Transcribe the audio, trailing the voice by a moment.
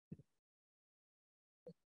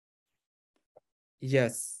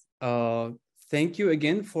Yes. Thank you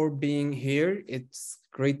again for being here. It's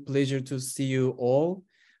great pleasure to see you all.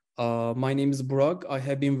 My name is Burak. I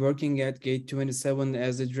have been working at Gate 27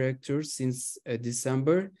 as a director since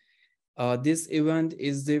December. This event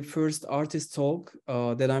is the first artist talk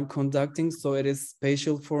that I'm conducting, so it is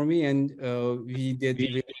special for me, and we did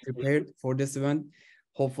really prepared for this event.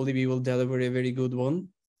 Hopefully, we will deliver a very good one.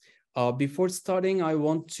 Before starting, I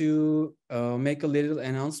want to make a little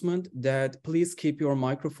announcement that please keep your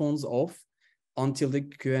microphones off until the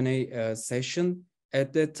Q&A session.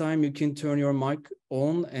 At that time, you can turn your mic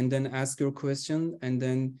on and then ask your question and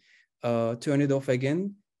then turn it off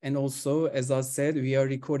again. And also, as I said, we are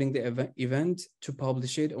recording the event to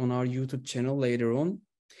publish it on our YouTube channel later on.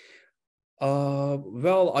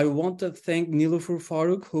 Well, I want to thank Nilüfer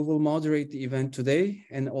Faruk, who will moderate the event today,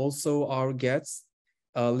 and also our guests,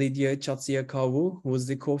 Lydia Chatsiakavu, who is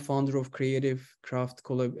the co-founder of Creative Craft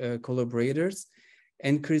Collaborators,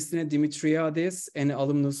 and Christina Dimitriades, an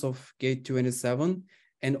alumnus of Gate 27.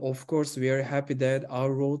 And of course, we are happy that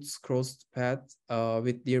our roads crossed paths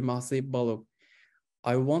with dear Mahzaib Baloch.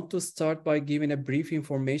 I want to start by giving a brief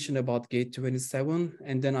information about Gate 27,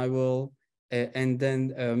 and then I will,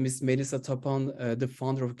 Ms. Melissa Tapan, the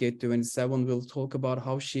founder of Gate 27, will talk about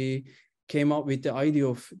how she came up with the idea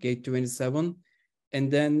of Gate 27. And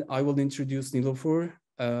then I will introduce Nilüfer,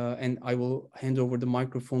 and I will hand over the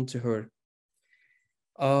microphone to her.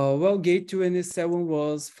 Well, Gate 27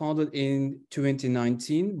 was founded in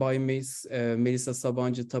 2019 by Ms. Melissa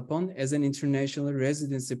Sabancı Tapan as an international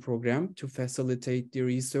residency program to facilitate the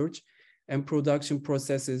research and production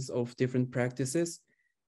processes of different practices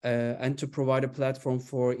and to provide a platform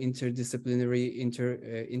for interdisciplinary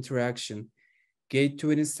interaction. Gate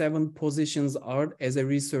 27 positions art as a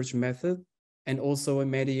research method and also a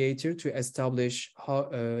mediator to establish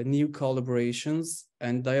new collaborations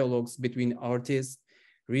and dialogues between artists,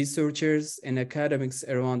 researchers, and academics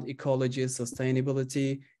around ecology,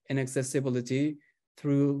 sustainability, and accessibility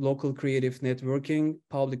through local creative networking,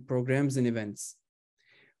 public programs, and events.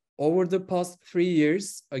 Over the past 3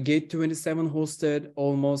 years, Gate 27 hosted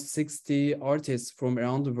almost 60 artists from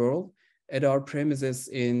around the world at our premises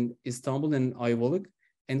in Istanbul and Ayvalık,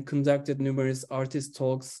 and conducted numerous artist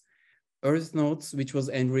talks, Earth Notes, which was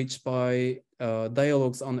enriched by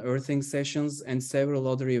dialogues on earthing sessions, and several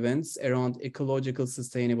other events around ecological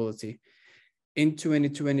sustainability. In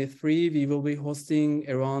 2023, we will be hosting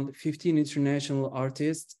around 15 international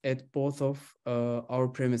artists at both of our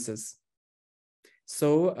premises.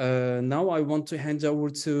 So now I want to hand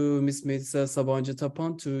over to Ms. Melissa Sabancı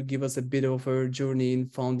Tapan to give us a bit of her journey in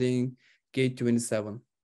founding Gate 27.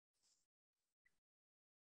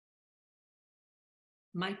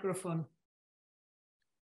 Microphone.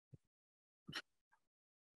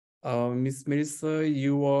 Miss Melissa,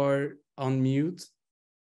 you are on mute.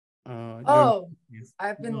 Yes.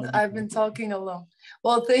 I've been talking alone.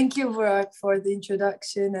 Well, thank you, Burak, for the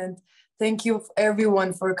introduction, and thank you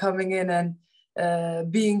everyone for coming in and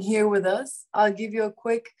being here with us. I'll give you a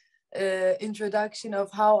quick introduction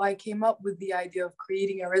of how I came up with the idea of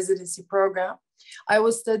creating a residency program. I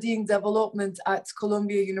was studying development at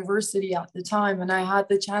Columbia University at the time, and I had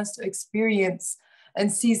the chance to experience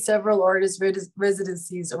and see several artist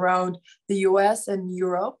residencies around the US and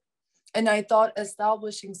Europe. And I thought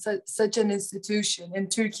establishing such an institution in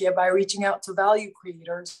Turkey by reaching out to value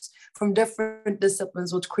creators from different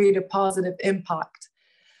disciplines would create a positive impact.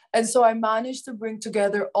 And so I managed to bring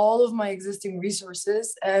together all of my existing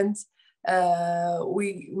resources, and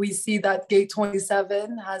we see that Gate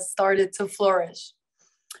 27 has started to flourish.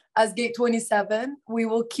 As Gate 27, we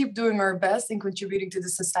will keep doing our best in contributing to the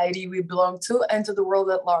society we belong to and to the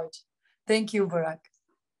world at large. Thank you, Burak.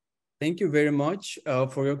 Thank you very much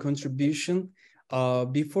for your contribution.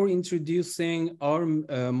 Before introducing our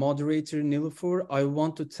moderator, Nilüfer, I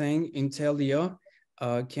want to thank Intelia.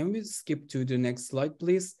 Can we skip to the next slide,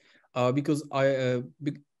 please? Because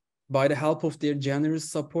by the help of their generous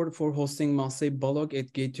support for hosting Mahzaib Baloch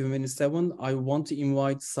at Gate 27, I want to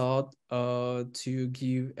invite Saad to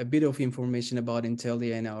give a bit of information about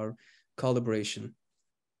Intelia and our collaboration.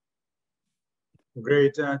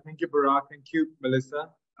 Great. Thank you, Burak. Thank you, Melissa.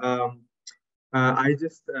 I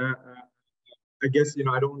guess,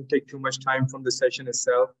 I don't want to take too much time from the session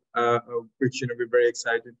itself, which, we're very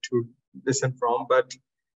excited to listen from. But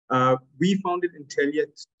we founded Intelia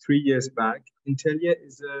 3 years back. Intelia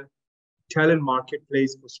is a talent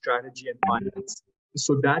marketplace for strategy and finance.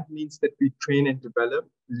 So that means that we train and develop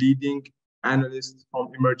leading analysts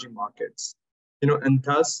from emerging markets. And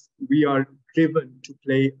thus we are driven to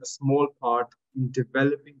play a small part in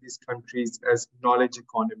developing these countries as knowledge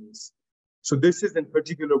economies. So this is in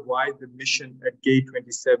particular why the mission at Gate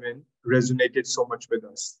 27 resonated so much with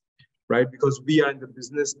us, right? Because we are in the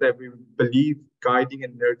business that we believe guiding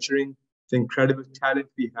and nurturing the incredible talent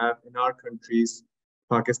we have in our countries,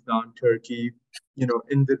 Pakistan, Turkey,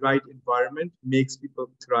 in the right environment makes people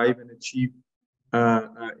thrive and achieve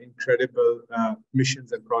incredible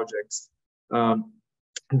missions and projects.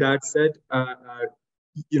 That said,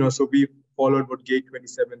 so we followed what Gate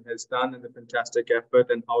 27 has done and the fantastic effort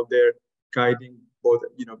and how they're guiding both,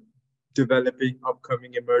 developing,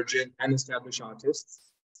 upcoming, emerging, and established artists.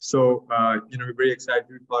 So, we're very excited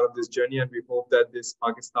to be part of this journey, and we hope that this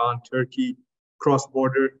Pakistan-Turkey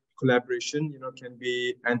cross-border collaboration, can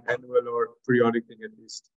be an annual or periodic thing at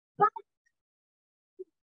least.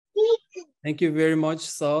 Thank you very much,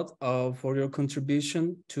 Saad, for your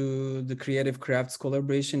contribution to the Creative Crafts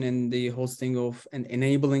collaboration and the hosting of and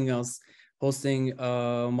enabling us hosting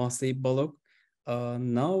Mahzaib Baloch.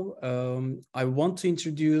 Now, I want to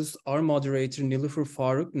introduce our moderator, Nilüfer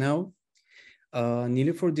Faruk now.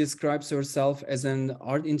 Nilüfer describes herself as an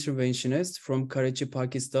art interventionist from Karachi,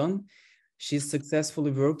 Pakistan. She successfully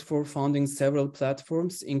worked for founding several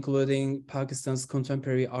platforms, including Pakistan's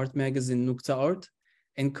contemporary art magazine Nukta Art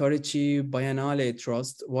and Karachi Biennale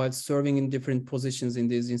Trust, while serving in different positions in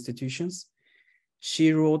these institutions.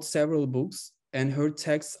 She wrote several books, and her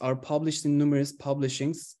texts are published in numerous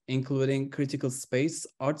publishings, including Critical Space,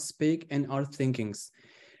 Art Speak, and Art Thinkings.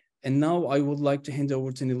 And now I would like to hand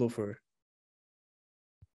over to Nilüfer.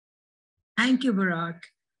 Thank you, Barak.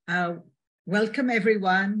 Welcome,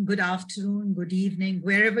 everyone. Good afternoon, good evening,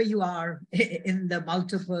 wherever you are in the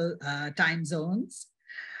multiple time zones.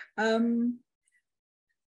 When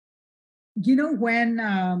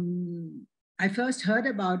I first heard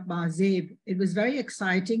about Mahzaib, it was very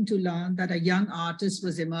exciting to learn that a young artist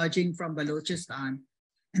was emerging from Balochistan.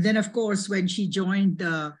 And then, of course, when she joined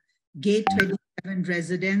the Gate 27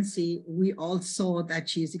 residency, we all saw that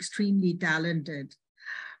she is extremely talented.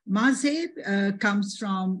 Mahzaib comes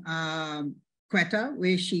from Quetta,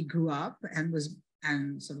 where she grew up and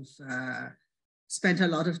spent a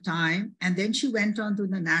lot of time. And then she went on to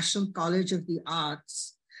the National College of the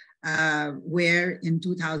Arts, where in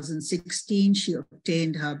 2016, she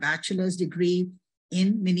obtained her bachelor's degree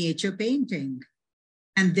in miniature painting.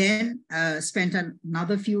 And then spent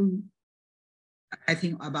another I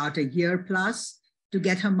think about a year plus, to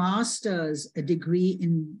get her master's degree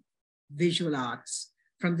in visual arts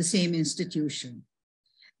from the same institution.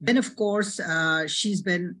 Then, of course, she's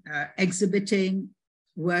been exhibiting,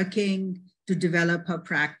 working to develop her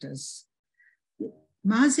practice.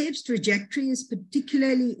 Mahzaib's trajectory is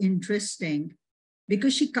particularly interesting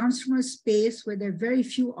because she comes from a space where there are very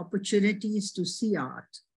few opportunities to see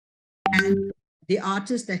art. And the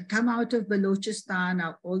artists that come out of Balochistan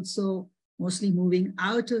are also mostly moving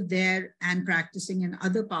out of there and practicing in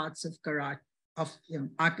other parts of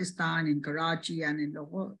Pakistan, in Karachi and in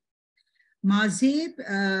Lahore. Mahzaib,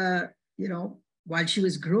 while she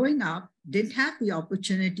was growing up, didn't have the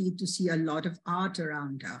opportunity to see a lot of art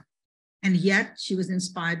around her. And yet she was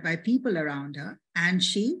inspired by people around her. And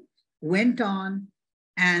she went on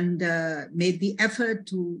and made the effort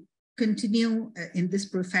to continue in this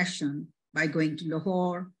profession by going to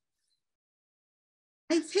Lahore.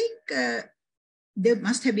 I think there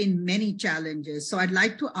must have been many challenges. So I'd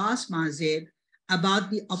like to ask Mahzaib about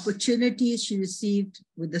the opportunities she received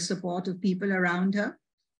with the support of people around her,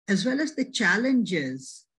 as well as the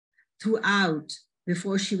challenges throughout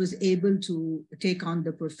before she was able to take on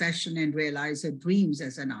the profession and realize her dreams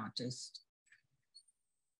as an artist.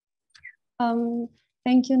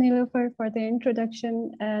 Thank you, Nilüfer, for the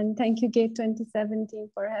introduction, and thank you, Gate 2017,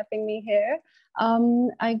 for having me here. I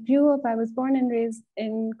was born and raised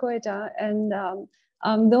in Quetta, and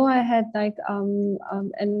though I had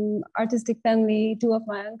an artistic family, two of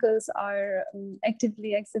my uncles are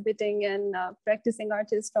actively exhibiting and practicing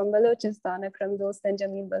artists from Balochistan, Akram Dost and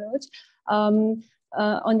Jamil Baloch.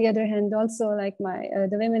 On the other hand, also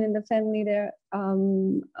the women in the family, they're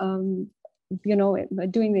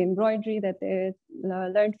doing the embroidery that they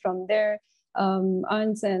learned from their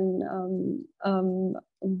aunts and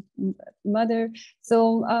mother.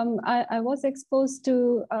 So I was exposed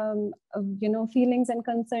to feelings and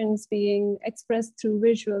concerns being expressed through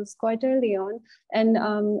visuals quite early on, and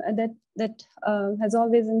that has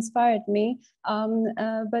always inspired me. And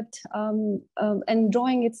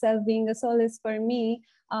drawing itself being a solace for me,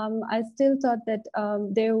 I still thought that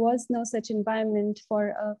there was no such environment for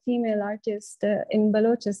a female artist in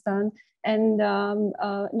Balochistan, and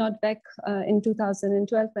not back in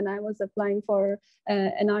 2012 when I was applying for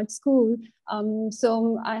an art school.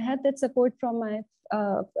 So I had that support from my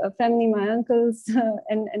family, my uncles,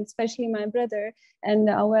 and especially my brother. And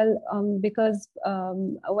because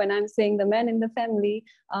when I'm saying the men in the family,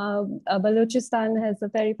 Balochistan has a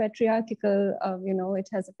very patriarchal, it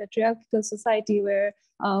has a patriarchal society where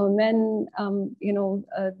men,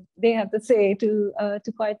 they have the say to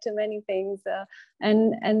quite many things.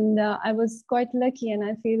 And I was quite lucky, and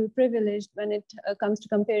I feel privileged when it comes to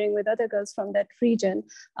comparing with other girls from that region.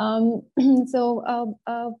 So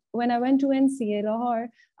when I went to NCA Lahore,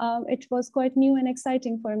 it was quite new and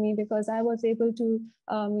exciting for me because I was able to,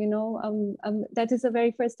 that is the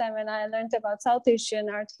very first time when I learned about South Asian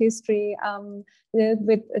art history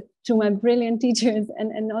to my brilliant teachers,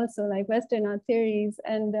 and also like Western art theories.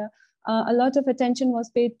 And a lot of attention was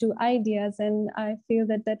paid to ideas, and I feel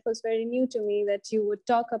that that was very new to me, that you would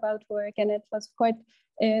talk about work, and it was quite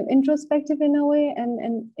introspective in a way,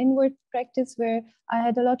 and inward practice where I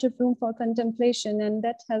had a lot of room for contemplation, and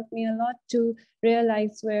that helped me a lot to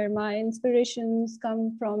realize where my inspirations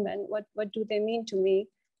come from and what do they mean to me.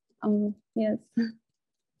 Yes.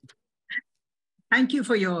 Thank you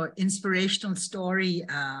for your inspirational story,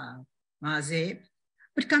 Mahzaib.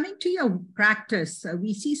 But coming to your practice,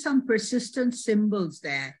 we see some persistent symbols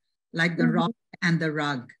there, like the rock and the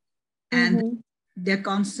rug. And they're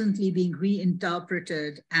constantly being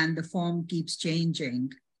reinterpreted and the form keeps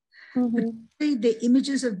changing. But the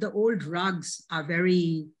images of the old rugs are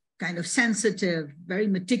very kind of sensitive, very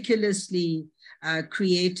meticulously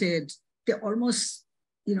created. They almost,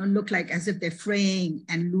 look like as if they're fraying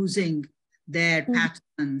and losing their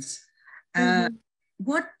patterns.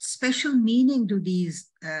 What special meaning do these,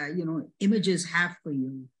 images have for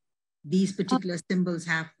you? These particular symbols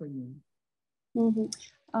have for you?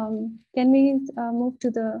 Can we move to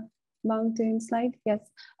the mountain slide? Yes.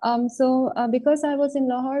 Because I was in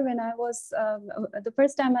Lahore when I was, the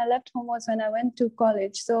first time I left home was when I went to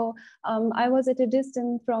college. So I was at a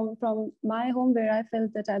distance from my home where I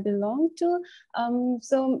felt that I belonged to.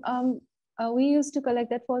 We used to collect,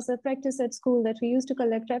 that was a practice at school, that we used to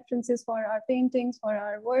collect references for our paintings, for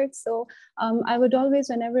our works. So I would always,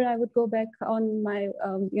 whenever I would go back on my,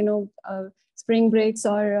 spring breaks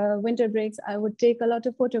or winter breaks, I would take a lot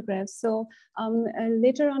of photographs. So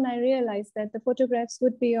later on, I realized that the photographs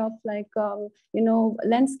would be of like,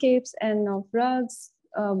 landscapes and of rugs,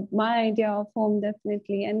 my idea of home,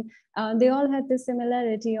 definitely. And they all had the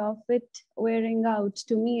similarity of it wearing out.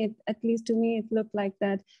 To me, at least to me, it looked like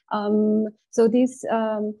that. So these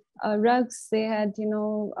rugs, they had,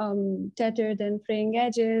 tattered and fraying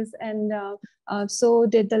edges, and so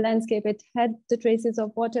did the landscape. It had the traces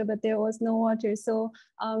of water, but there was no water. So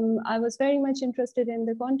I was very much interested in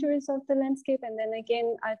the contours of the landscape. And then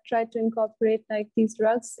again, I tried to incorporate like these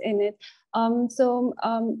rugs in it.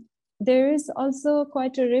 There is also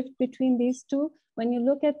quite a rift between these two. When you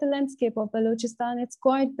look at the landscape of Balochistan, it's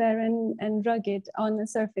quite barren and rugged on a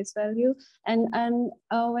surface value. And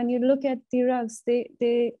when you look at the rugs, they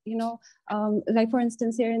like for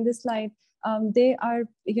instance here in this slide, they are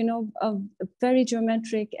very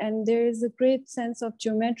geometric, and there is a great sense of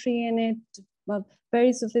geometry in it.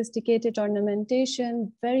 Very sophisticated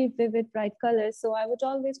ornamentation, very vivid, bright colors. So I would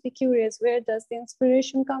always be curious, where does the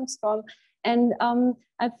inspiration comes from? And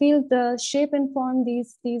I feel the shape and form,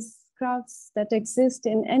 these crafts that exist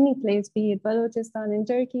in any place, be it Balochistan in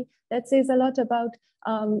Turkey, that says a lot about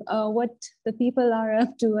what the people are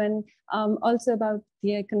up to, and also about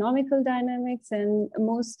the economical dynamics, and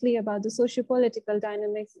mostly about the socio-political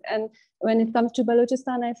dynamics. And when it comes to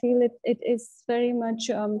Balochistan, I feel it is very much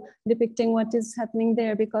depicting what is happening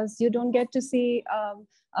there, because you don't get to see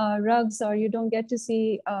rugs, or you don't get to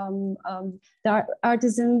see the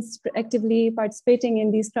artisans actively participating in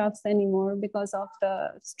these crafts anymore because of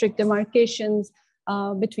the strict demarcations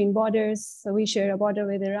between borders. So we share a border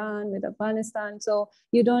with Iran, with Afghanistan. So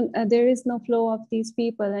you don't, there is no flow of these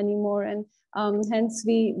people anymore, and hence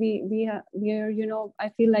we are, I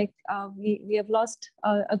feel like we have lost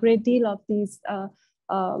a great deal of these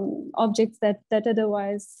objects that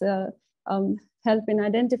otherwise help in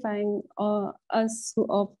identifying us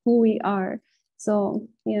of who we are. So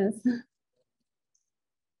yes.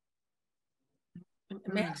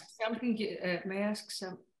 May I ask something? May I ask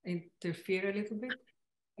interfere a little bit?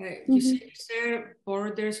 You say you share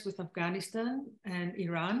borders with Afghanistan and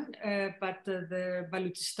Iran, but the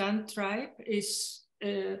Balochistan tribe is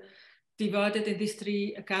divided in these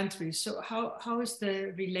three countries. So how is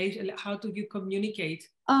the relation? How do you communicate?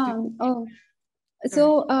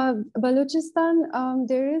 So Balochistan,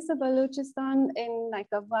 there is a Balochistan in like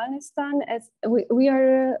Afghanistan, as we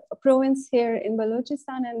are a province here in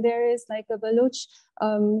Balochistan, and there is like a Baloch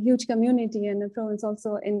huge community and influence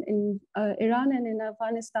also in Iran and in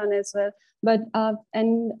Afghanistan as well. But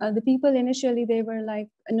the people initially, they were like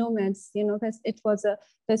nomads, you know, because it was a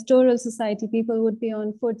pastoral society. People would be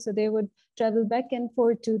on foot, so they would travel back and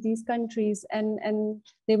forth to these countries, and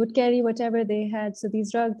they would carry whatever they had. So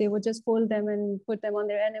these rugs, they would just fold them and put them on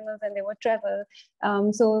their animals, and they would travel.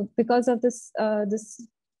 So because of this this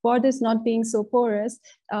borders not being so porous,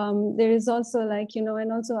 there is also, like, you know,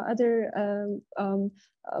 and also other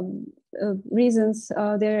reasons,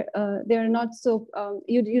 they're not so,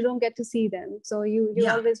 you don't get to see them, so you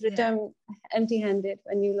always return empty-handed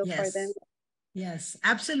when you look for them. Yes,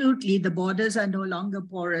 absolutely. The borders are no longer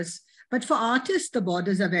porous, but for artists, the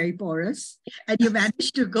borders are very porous. And you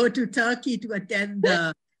managed to go to Turkey to attend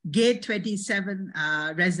the Gate 27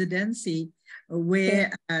 residency,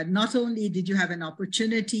 where not only did you have an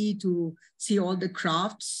opportunity to see all the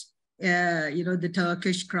crafts, you know, the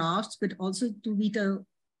Turkish crafts, but also to meet a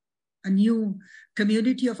new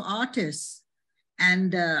community of artists.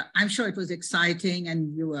 And I'm sure it was exciting,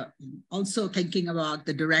 and you were also thinking about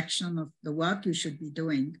the direction of the work you should be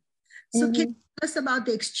doing. So can you tell us about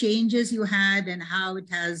the exchanges you had and how it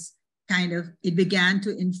has kind of, it began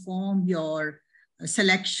to inform your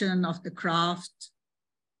selection of the craft?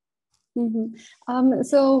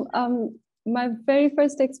 My very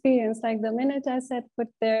first experience, like the minute I set foot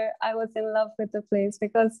there, I was in love with the place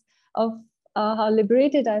because of how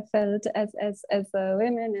liberated I felt as a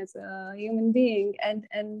woman, as a human being,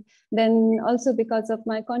 and then also because of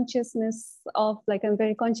my consciousness of, like, I'm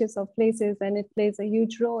very conscious of places, and it plays a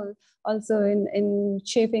huge role also in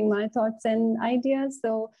shaping my thoughts and ideas.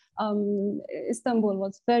 So Istanbul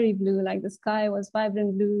was very blue, like the sky was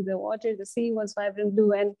vibrant blue, the water, the sea was vibrant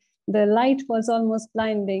blue, and the light was almost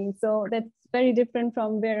blinding. So that's very different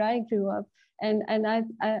from where I grew up. And I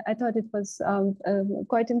thought it was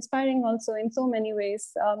quite inspiring also in so many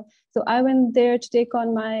ways. So I went there to take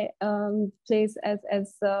on my place as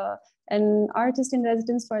an artist in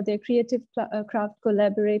residence for their creative craft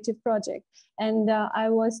collaborative project. And I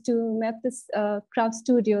was to map this craft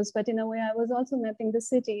studios, but in a way I was also mapping the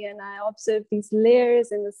city, and I observed these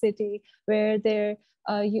layers in the city where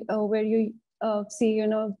where you see, you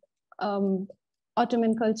know,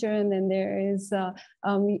 Ottoman culture, and then there is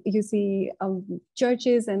you see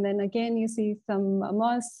churches, and then again you see some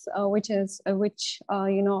mosques, which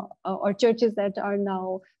you know, or churches that are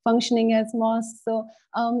now functioning as mosques. So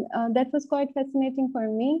that was quite fascinating for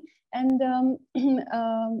me, and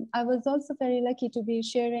I was also very lucky to be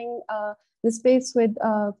sharing the space with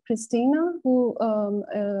Christina, who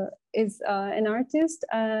is an artist,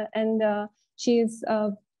 and she is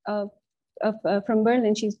from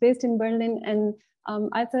Berlin. She's based in Berlin, and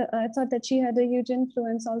I thought that she had a huge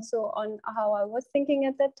influence also on how I was thinking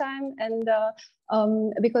at that time. And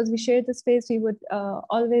because we shared the space, we would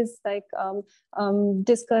always like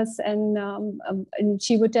discuss, and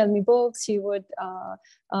she would tell me books. She would,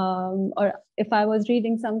 or if I was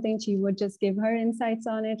reading something, she would just give her insights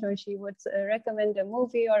on it, or she would recommend a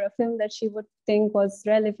movie or a film that she would think was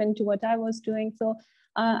relevant to what I was doing. So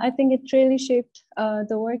I think it really shaped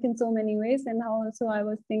the work in so many ways, and how also I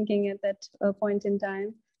was thinking at that point in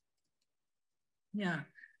time. Yeah,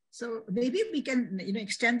 so maybe we can, you know,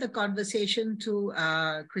 extend the conversation to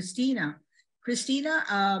Christina. Christina,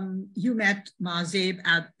 you met Mahzaib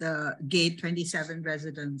at the Gate 27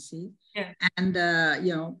 residency, and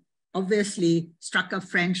you know, obviously struck a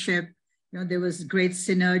friendship. You know, there was great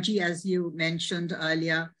synergy, as you mentioned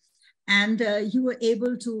earlier, and you were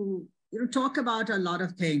able to, you know, talk about a lot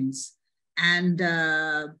of things. And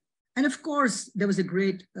of course, there was a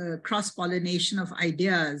great cross-pollination of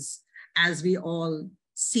ideas, as we all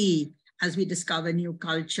see, as we discover new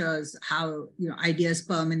cultures, how, you know, ideas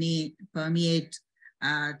permeate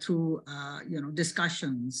through, you know,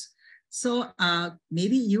 discussions. So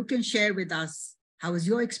maybe you can share with us, how was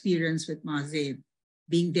your experience with Mahzaib,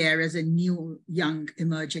 being there as a new, young,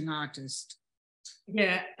 emerging artist?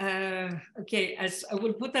 Yeah, okay, as I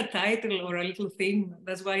will put a title or a little theme,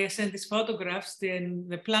 that's why I sent these photographs,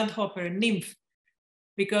 the plant hopper nymph,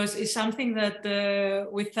 because it's something that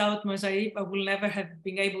without Mahzaib, I will never have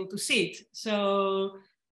been able to see it. So,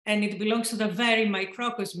 and it belongs to the very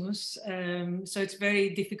microcosmos, so it's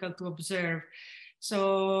very difficult to observe.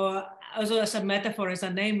 So also as a metaphor, as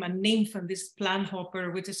a name, a nymph, and this plant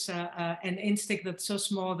hopper, which is an insect that's so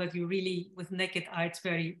small that you really, with naked eye, it's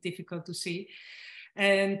very difficult to see.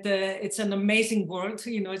 And it's an amazing world,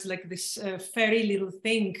 you know, it's like this fairy little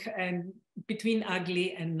thing, and between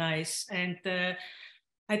ugly and nice. And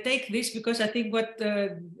I take this because I think what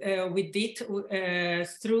we did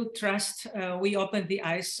through trust, we opened the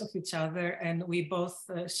eyes of each other, and we both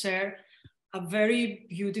share a very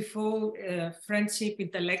beautiful friendship,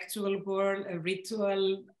 intellectual world, a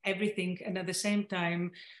ritual, everything. And at the same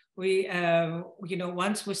time, we,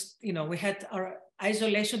 once was, we had our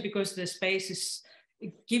isolation because the space is,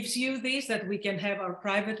 it gives you this, that we can have our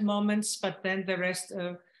private moments, but then the rest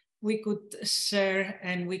we could share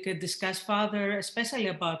and we could discuss further, especially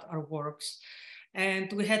about our works.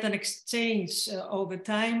 And we had an exchange all the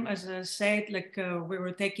time. As I said, like we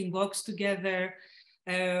were taking walks together.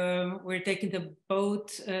 We're taking the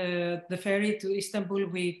boat, the ferry to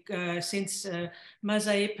Istanbul. Since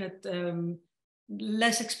Mahzaib had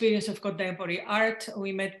less experience of contemporary art,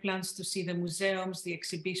 we made plans to see the museums, the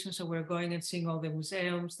exhibitions. So we're going and seeing all the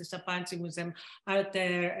museums. The Sanatçı Museum out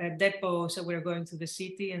there, depot. So we're going to the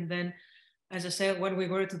city. And then, as I said, when we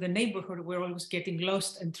were to the neighborhood, we're always getting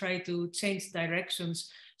lost and try to change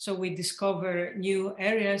directions. So we discover new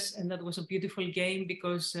areas, and that was a beautiful game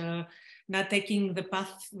because not taking the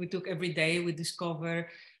path we took every day, we discover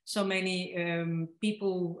so many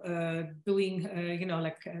people doing,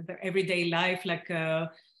 like their everyday life, like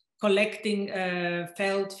collecting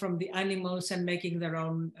felt from the animals and making their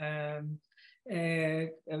own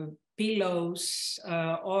pillows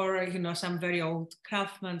or, some very old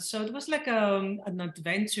craftsmen. So it was like an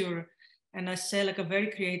adventure, and I say like a very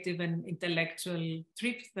creative and intellectual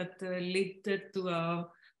trip that led to a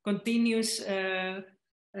continuous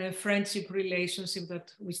friendship relationship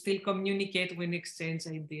that we still communicate when exchange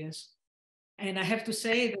ideas. And I have to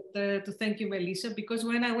say that to thank you, Melissa, because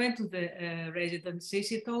when I went to the residency,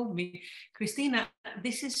 she told me, Christina,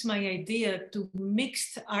 this is my idea, to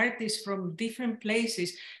mix artists from different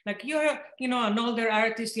places. Like you're, an older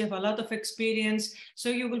artist, you have a lot of experience, so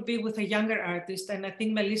you will be with a younger artist. And I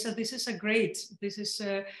think, Melissa, this is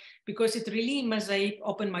because it really, Mahzaib,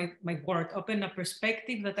 opened my world, opened a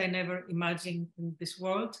perspective that I never imagined in this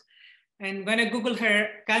world. And when I Googled her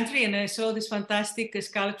country and I saw this fantastic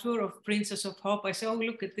sculpture of Princess of Hope, I said, oh,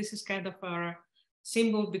 look, this is kind of our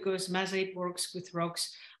symbol, because Mahzaib works with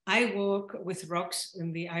rocks. I work with rocks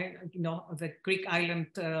in the, the Greek island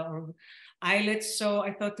or islets. So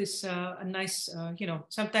I thought this a nice,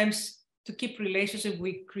 sometimes to keep relationship,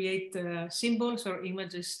 we create symbols or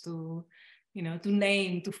images to, to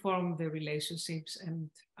name, to form the relationships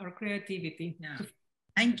and our creativity. Yeah.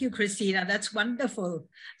 Thank you, Christina. That's wonderful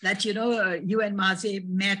that, you and Mahzaib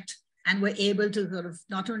met and were able to sort of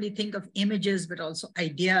not only think of images, but also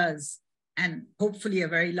ideas, and hopefully a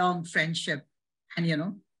very long friendship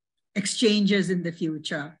and, exchanges in the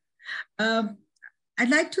future. I'd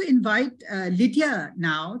like to invite Lydia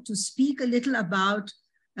now to speak a little about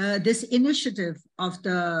this initiative of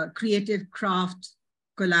the Creative Craft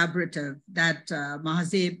Collaborative that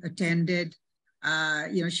Mahzaib attended.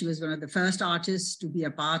 She was one of the first artists to be a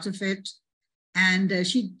part of it. And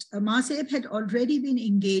Mahzaib had already been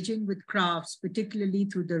engaging with crafts, particularly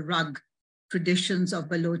through the rug traditions of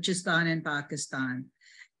Balochistan and Pakistan.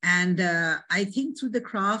 And I think through the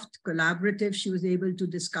craft collaborative, she was able to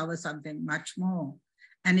discover something much more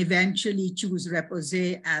and eventually choose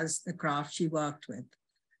repoussé as the craft she worked with.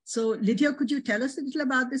 So Lydia, could you tell us a little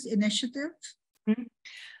about this initiative? Mm-hmm.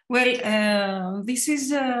 Well, this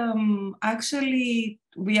is actually,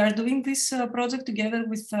 we are doing this project together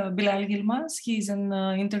with Bilal Yilmaz. He's an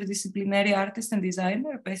interdisciplinary artist and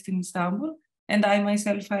designer based in Istanbul. And I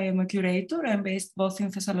myself, I am a curator. I'm based both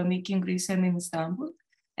in Thessaloniki, in Greece, and in Istanbul.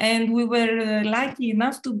 And we were lucky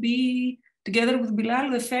enough to be, together with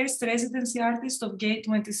Bilal, the first residency artist of Gate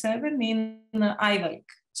 27 in Ayvalık.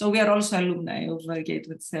 So we are also alumni of Gate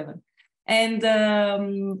 27. And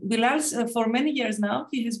Bilal's, for many years now,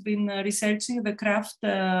 he has been researching the craft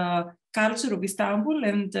culture of Istanbul.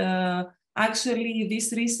 And actually,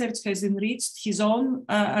 this research has enriched his own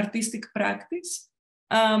artistic practice.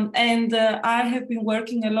 And I have been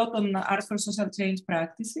working a lot on art for social change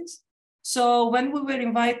practices. So when we were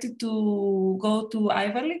invited to go to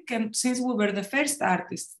Ayvalık, and since we were the first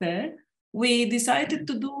artists there, we decided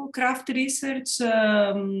to do craft research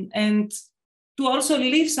and to also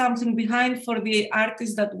leave something behind for the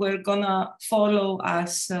artists that were gonna follow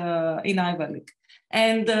us in Ayvalık.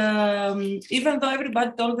 And even though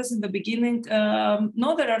everybody told us in the beginning,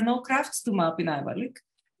 no, there are no crafts to map in Ayvalık,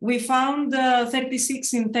 we found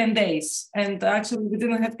 36 in 10 days. And actually we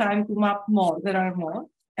didn't have time to map more, there are more.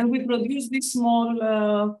 And we produced this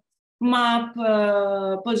small map,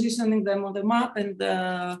 positioning them on the map. And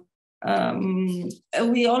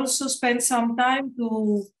we also spent some time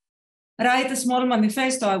to write a small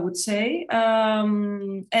manifesto, I would say,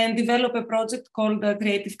 and develop a project called the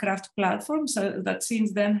Creative Craft Platform, so that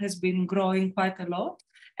since then has been growing quite a lot.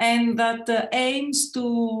 and that aims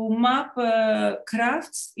to map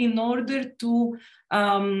crafts in order to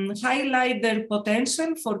highlight their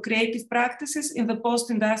potential for creative practices in the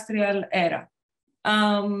post-industrial era.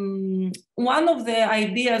 One of the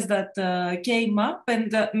ideas that came up,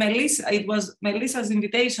 and Melissa, it was Melissa's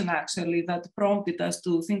invitation actually that prompted us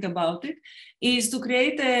to think about it, is to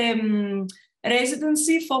create a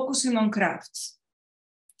residency focusing on crafts.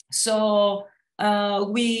 So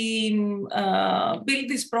we built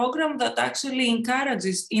this program that actually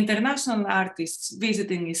encourages international artists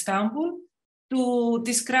visiting Istanbul to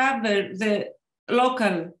discover the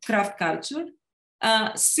local craft culture,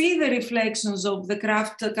 see the reflections of the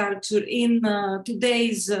craft culture in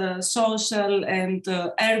today's social and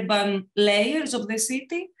urban layers of the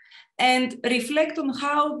city, and reflect on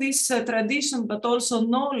how this tradition, but also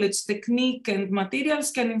knowledge, technique, and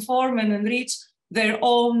materials can inform and enrich their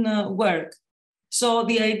own work. So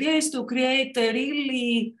the idea is to create a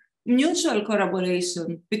really mutual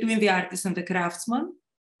collaboration between the artist and the craftsman,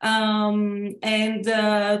 and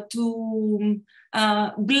to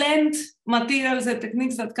blend materials and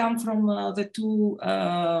techniques that come from the two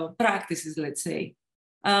practices, let's say.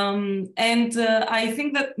 I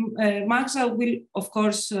think that Mahzaib will, of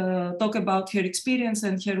course, talk about her experience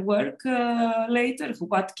and her work later,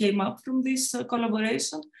 what came up from this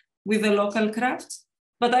collaboration with the local crafts.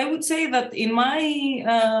 But I would say that in my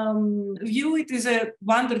view, it is a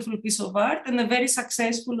wonderful piece of art and a very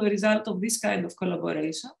successful result of this kind of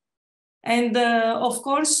collaboration. And of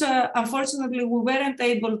course, unfortunately, we weren't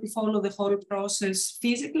able to follow the whole process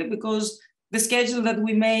physically because the schedule that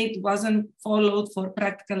we made wasn't followed for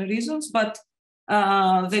practical reasons. But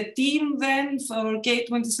the team then for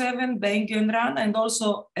K27, Bengi and Ran, and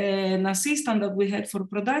also an assistant that we had for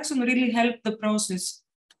production really helped the process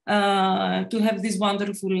to have this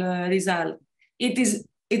wonderful result.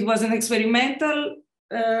 It was an experimental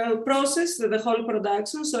process, the whole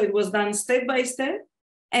production, so it was done step by step,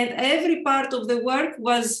 and every part of the work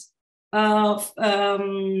was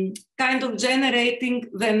kind of generating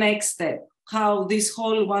the next step, how this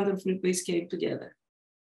whole wonderful piece came together.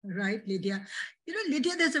 Right, Lydia. You know,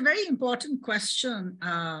 Lydia, there's a very important question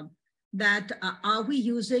that are we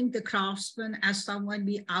using the craftsman as someone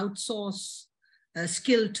we outsource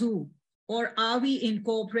skill to, or are we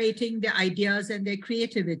incorporating their ideas and their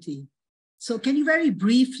creativity? So can you very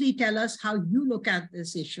briefly tell us how you look at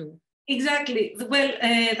this issue? Exactly. Well,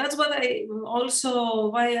 that's what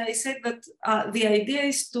why I said that the idea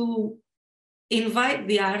is to invite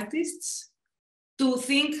the artists to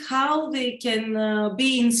think how they can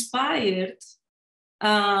be inspired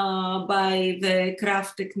by the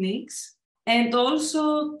craft techniques, and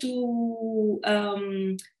also to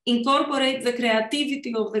incorporate the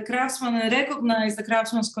creativity of the craftsman and recognize the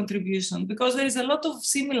craftsman's contribution, because there is a lot of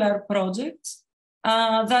similar projects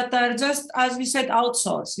that are just, as we said,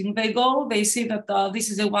 outsourcing. They go, they see that this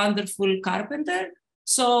is a wonderful carpenter,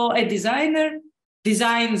 so a designer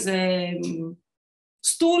designs a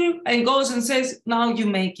stool and goes and says, now you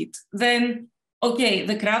make it. Then, okay,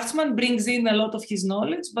 the craftsman brings in a lot of his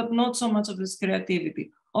knowledge, but not so much of his creativity.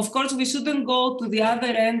 Of course, we shouldn't go to the other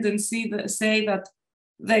end and say that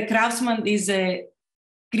the craftsman is a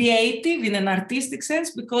creative in an artistic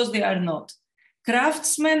sense, because they are not.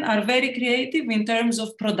 Craftsmen are very creative in terms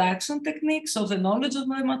of production techniques, of the knowledge of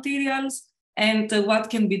the materials and what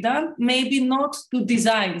can be done, maybe not to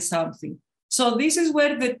design something. So this is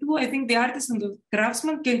where the two, I think the artist and the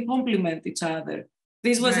craftsman can complement each other.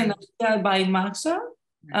 This was an idea by Mahzaib.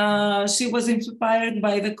 She was inspired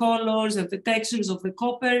by the colors and the textures of the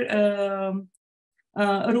copper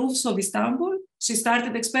roofs of Istanbul. She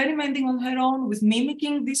started experimenting on her own with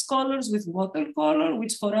mimicking these colors with watercolor,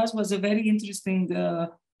 which for us was a very interesting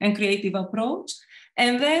and creative approach.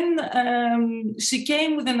 And then she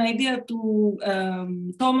came with an idea to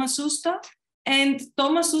Thomas Usta, and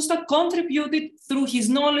Thomas Usta contributed through his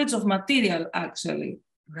knowledge of material, actually,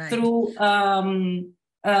 through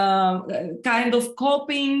kind of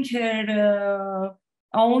copying her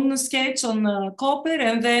own sketch on copper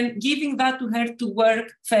and then giving that to her to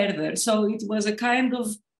work further. So it was a kind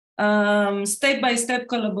of step-by-step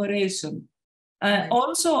collaboration.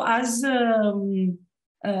 Also, as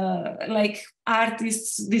like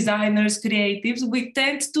artists, designers, creatives, we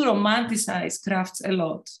tend to romanticize crafts a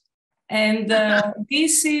lot. And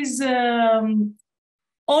this is,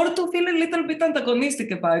 or to feel a little bit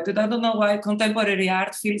antagonistic about it. I don't know why contemporary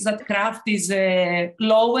art feels that craft is a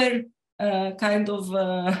lower kind of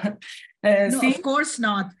no, thing. Of course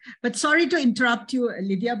not. But sorry to interrupt you,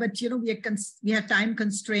 Lydia, but you know, we have time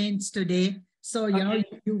constraints today. So, you know,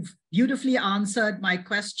 you've beautifully answered my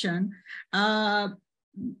question.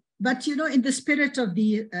 But, you know, in the spirit of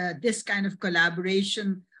this kind of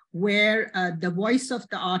collaboration where the voice of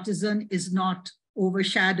the artisan is not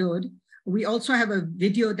overshadowed, we also have a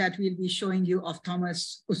video that we'll be showing you of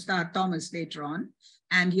Ustad Thomas later on.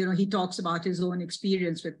 And, you know, he talks about his own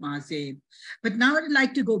experience with Mahzaib. But now I'd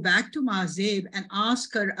like to go back to Mahzaib and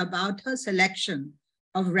ask her about her selection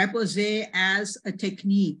of repoussé as a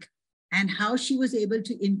technique and how she was able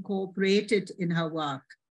to incorporate it in her work.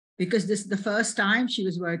 Because this is the first time she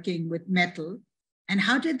was working with metal. And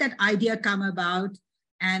how did that idea come about?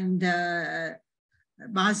 And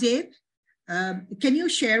Mahzaib, can you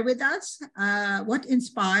share with us what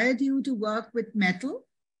inspired you to work with metal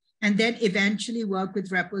and then eventually work with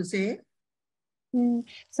repoussé?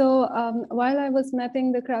 So while I was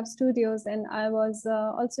mapping the craft studios, and I was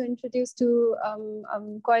also introduced to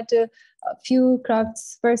quite a few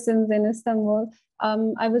crafts persons in Istanbul,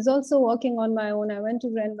 I was also walking on my own. I went to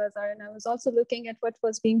Grand Bazaar and I was also looking at what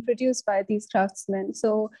was being produced by these craftsmen.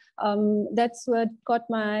 So that's what caught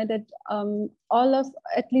my eye, that all of,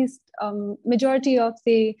 at least majority of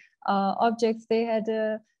the objects, they had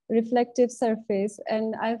a reflective surface,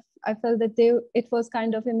 and I felt that it was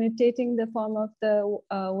kind of imitating the form of the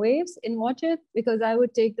waves in water, because I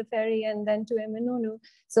would take the ferry and then to Eminönü.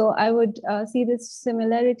 So I would see this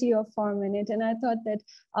similarity of form in it. And I thought that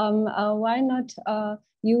why not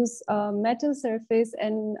use metal surface,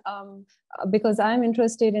 and because I'm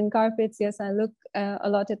interested in carpets. Yes, I look a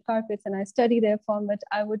lot at carpets and I study their form, but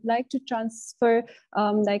I would like to transfer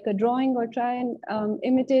like a drawing or try and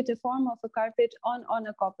imitate a form of a carpet on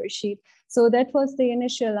a copper sheet. So that was the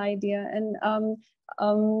initial idea. And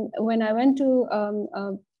when I went to,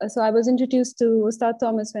 so I was introduced to Ustad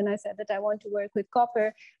Thomas when I said that I want to work with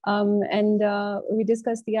copper, and we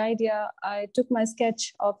discussed the idea. I took my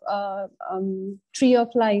sketch of Tree of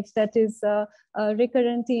Life, that is a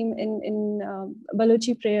recurrent theme in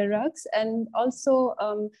Balochi prayer rugs, and also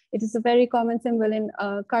it is a very common symbol in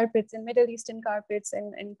carpets, in Middle Eastern carpets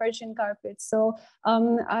and in Persian carpets. So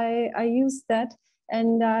I used that.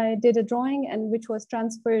 And I did a drawing, and which was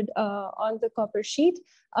transferred on the copper sheet.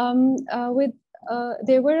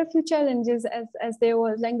 There were a few challenges, as there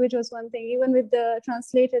was, language was one thing. Even with the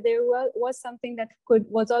translator, there was something that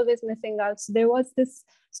was always missing out. So there was this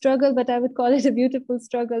struggle, but I would call it a beautiful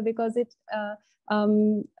struggle, because it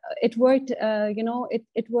worked. You know,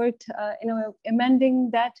 it worked. You know,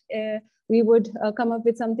 amending that. We would come up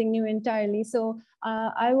with something new entirely. So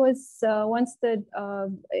I was, once the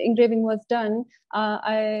engraving was done,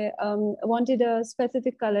 I wanted a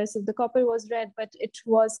specific color. So the copper was red, but it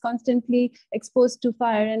was constantly exposed to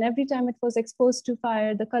fire. And every time it was exposed to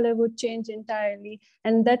fire, the color would change entirely.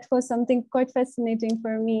 And that was something quite fascinating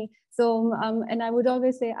for me. So, and I would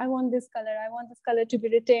always say, I want this color to be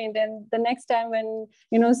retained. And the next time when,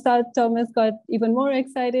 you know, Ustad Thomas got even more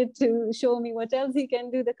excited to show me what else he can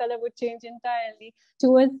do, the color would change entirely.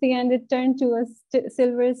 Towards the end, it turned to a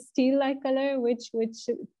silver steel-like color, which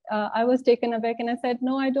I was taken aback, and I said,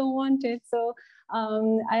 no, I don't want it. So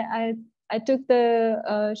I took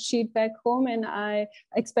the sheet back home and I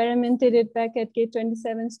experimented it back at Gate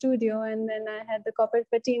 27 studio. And then I had the copper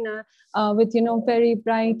patina with, you know, very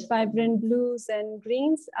bright, vibrant blues and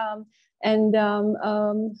greens,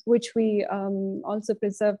 which we also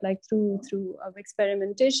preserved like through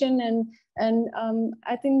experimentation. And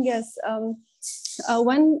I think, yes,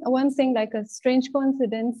 one thing, like a strange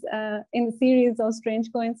coincidence in the series of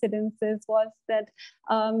strange coincidences, was that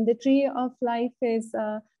the Tree of Life is,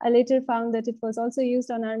 I later found that it was also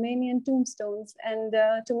used on Armenian tombstones. And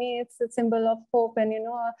to me, it's a symbol of hope and, you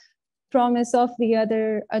know, a promise of the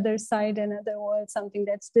other side, another world, something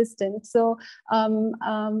that's distant. So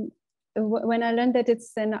when I learned that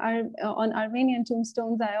it's on Armenian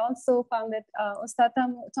tombstones, I also found that Ustad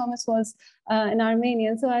Thomas was an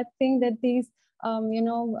Armenian. So I think that these, you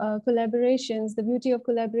know, collaborations, the beauty of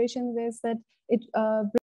collaborations is that it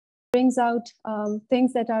brings out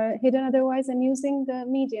things that are hidden otherwise, and using the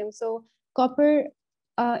medium. So copper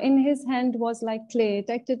in his hand was like clay, it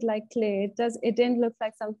acted like clay. It didn't look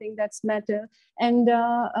like something that's metal. And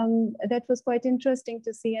that was quite interesting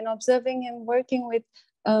to see, and observing him working with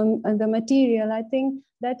the material. I think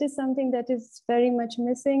that is something that is very much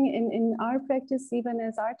missing in our practice, even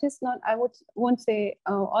as artists. I won't say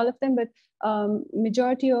all of them, but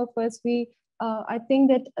majority of us, I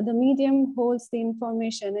think that the medium holds the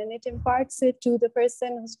information and it imparts it to the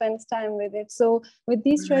person who spends time with it. So with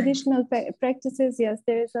these traditional practices, yes,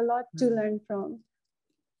 there is a lot to learn from.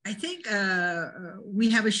 I think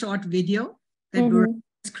we have a short video that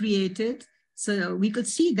was created. So we could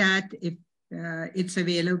see that if it's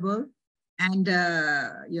available. And,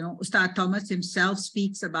 you know, Ustad Thomas himself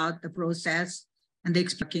speaks about the process and they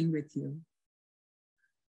working with you.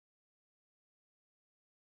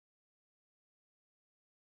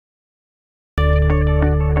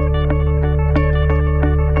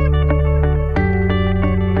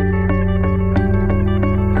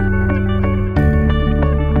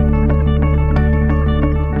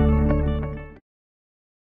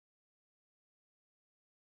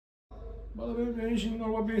 Bana benim için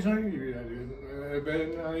normal bir insan gibi yani.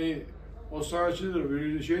 Ben hani o sanatçıdır,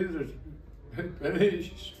 bir şeydir.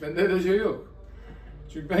 Bende de şey yok.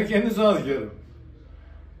 Çünkü ben kendi sanatkarım.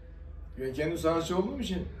 Ben kendi sanatçı olduğum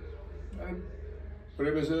için yani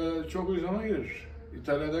buraya mesela çok insana gelir.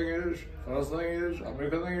 İtalya'dan gelir, Fransa'dan gelir,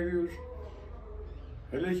 Amerika'dan geliyor.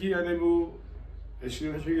 Hele ki yani bu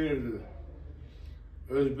eskiden şey gelirdi.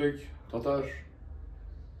 Özbek, Tatar,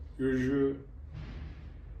 Gürcü,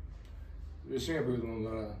 resim yapıyordum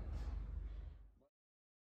onlara.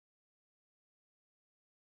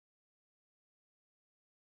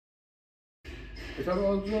 Tabii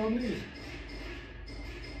az bir zaman değil.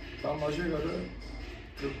 Tam aşağı yukarı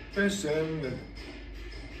 45 senem dedim.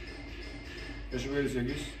 Yaşım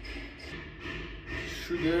 58.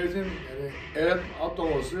 Şu devletin yani el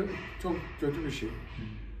atlaması çok kötü bir şey.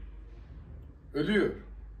 Ölüyor.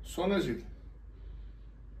 Son nesil.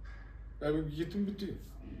 Ben gittim bitti.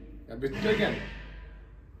 Ya bitti derken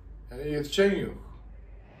yani yetişen yok.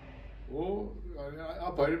 O yani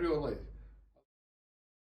apayrı bir olay.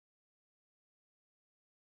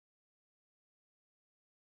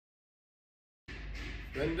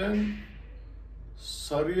 Benden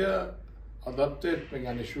sarıya adapte etmek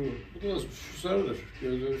yani bu da şu sarıdır.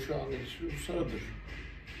 Gözleri şu andaki şu sarıdır.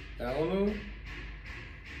 Yani onu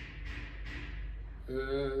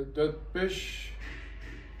 4-5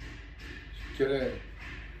 kere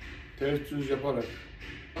ters düz yaparak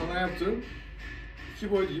ana yaptığım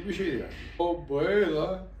 2 boyut gibi bir şey yani. O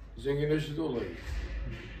boyayla zenginleştirdi olayı.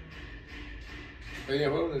 Ben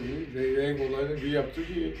yaparım dedi. Renk olayını bir yaptı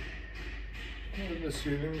ki orada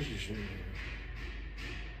silinmiş şimdi.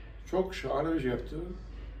 Çok şahane bir şey yaptı.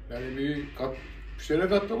 Yani bir şeyle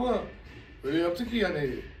kattı ama öyle yaptı ki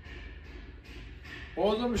yani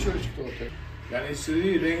muazzam bir şey çıktı ortaya. Yani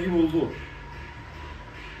istediği rengi buldu.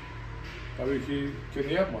 Tabii ki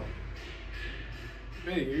kendi yapmadı.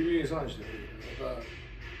 Benim gibi bir insan işte. O da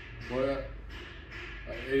boya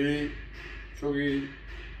yani eli çok iyi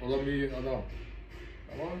olan bir adam.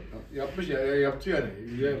 Ama yapmış yani, yaptı yani,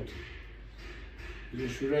 güzel yaptı. Bizim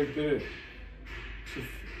şu renkleri sırf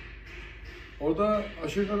orada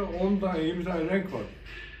aşağı yukarı 10 tane, 20 tane renk var.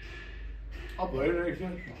 Apayrı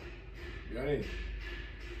renkler. Yani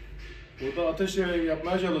burada ateşle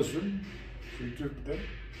yapmaya çalıştım. Türk'te.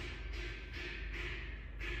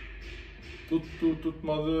 Tuttu,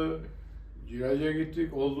 tutmadı. Cihacıya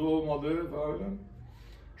gittik, oldu olmadı falan.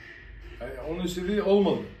 Yani onun istediği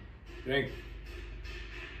olmadı. Renk.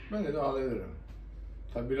 Ben de hallederim.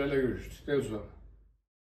 Tabi Bilal'le görüştükten sonra.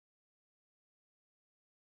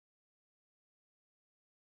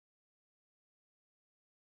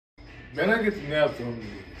 Merak ettim ne yaptığımı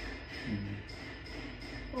diye.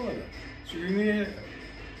 O kadar. Çünkü niye?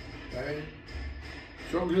 Yani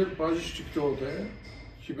çok güzel bir parça çıktı ortaya.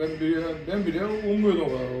 Ki ben bile ummuyordum o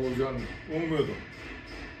kadar olacağını. Ummuyordum.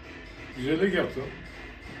 Güzellik yaptım.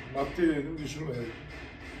 Maddi dedim, düşünmedim.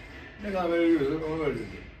 Ne kadar veriyorsam onu ver dedim.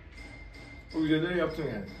 O güzelliği yaptım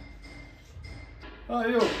yani. Ha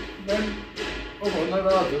yok, ben o konuda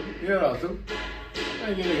rahatım, niye rahatım?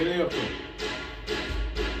 Ben gerekeni yaptım.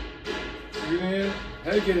 Bugün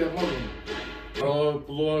herkes yapmadım.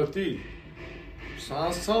 Pul olarak değil,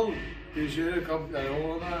 sanatsal bir şeyler yani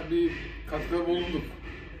ona bir katkıda bulunduk.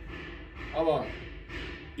 Ama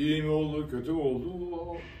iyi mi oldu, kötü mü oldu,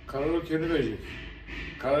 o kararı kendi verecek.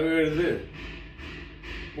 Karar verdi.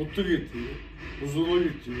 Mutlu gitti, huzurlu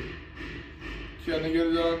gitti. Ki yani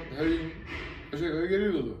geriden her gün aşağı yukarı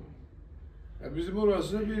geliyordu. Yani bizim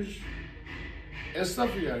burası bir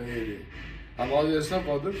esnaf yani yeri. Ha bazı esnaf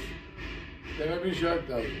vardır, deme bir şahit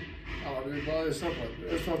lazım. Ama bir bazı esnaf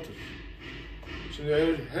vardır, esnaftır.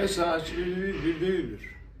 Şimdi her sanatçı bir değildir.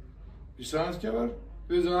 Bir sanatkar var,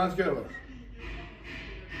 bir zanaatkar var.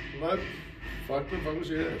 Bunlar farklı farklı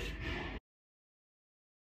şeyler.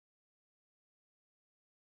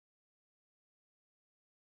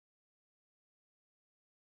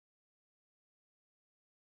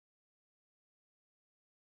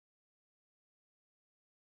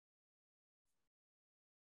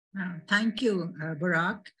 Thank you,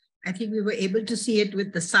 Barak. I think we were able to see it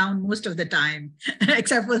with the sound most of the time,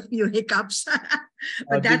 except for a few hiccups.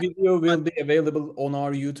 But the video will be available on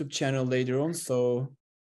our YouTube channel later on. So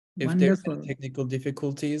if there's any technical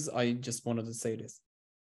difficulties, I just wanted to say this.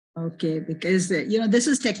 Okay, because, this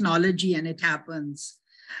is technology and it happens.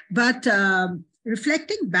 But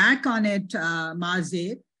reflecting back on it,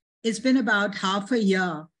 Mahzaib, it's been about half a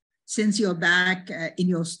year since you're back in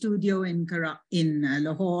your studio in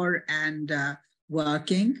Lahore and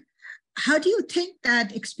working. How do you think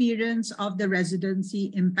that experience of the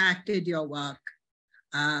residency impacted your work?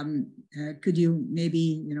 Could you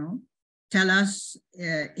maybe, tell us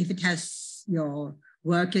if your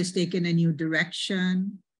work has taken a new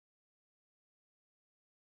direction?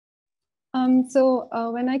 So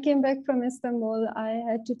when I came back from Istanbul, I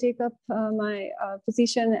had to take up my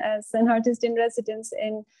position as an artist in residence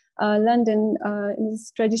in London, in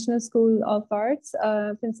this traditional school of arts,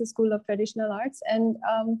 Princess School of Traditional Arts. And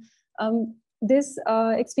this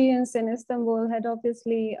experience in Istanbul had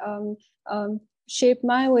obviously shaped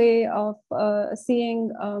my way of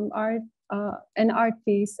seeing art, an art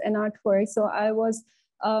piece, an artwork. So I was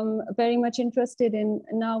very much interested in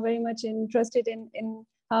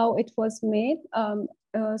how it was made.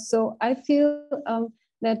 So I feel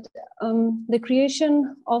that the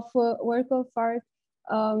creation of a work of art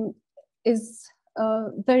is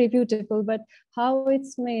very beautiful, but how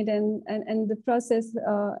it's made and the process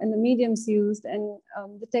and the mediums used and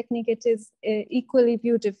the technique, it is equally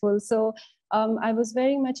beautiful. So I was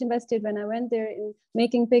very much invested when I went there in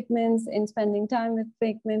making pigments, in spending time with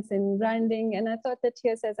pigments, in grinding. And I thought that,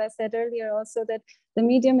 yes, as I said earlier also, that the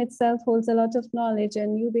medium itself holds a lot of knowledge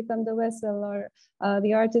and you become the vessel or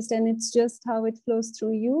the artist, and it's just how it flows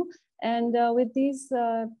through you. And with these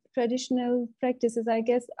traditional practices, I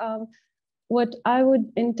guess, what I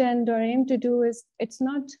would intend or aim to do is, it's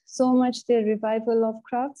not so much the revival of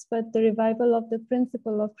crafts, but the revival of the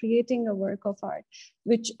principle of creating a work of art,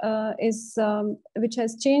 which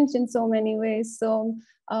has changed in so many ways. So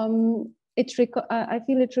I feel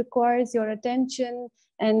it requires your attention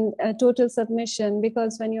and total submission,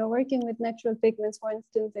 because when you're working with natural pigments, for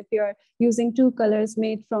instance, if you're using two colors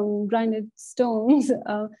made from grinded stones,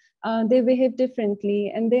 they behave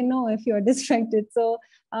differently and they know if you're distracted. So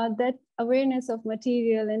that awareness of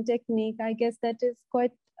material and technique, I guess that is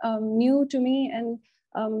quite new to me. And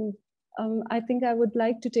I think I would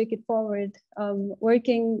like to take it forward,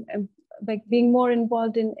 working, like being more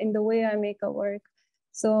involved in the way I make a work.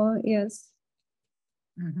 So, yes.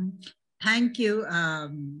 Mm-hmm. Thank you,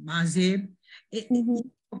 Mahzaib.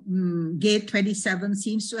 Gate 27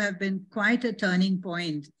 seems to have been quite a turning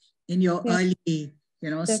point in your early,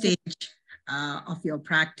 stage of your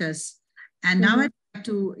practice. And now I'd like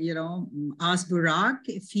to, ask Burak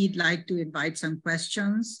if he'd like to invite some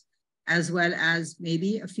questions, as well as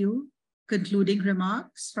maybe a few concluding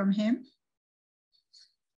remarks from him.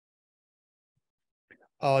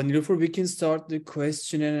 Niloufar, we can start the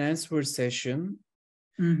question and answer session.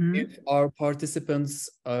 If our participants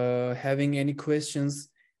having any questions,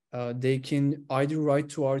 they can either write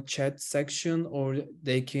to our chat section or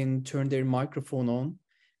they can turn their microphone on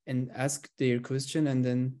and ask their question, and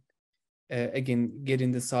then again get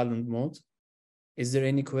in the silent mode. Is there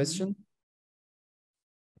any question?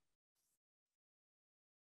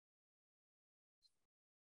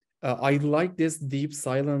 I like this deep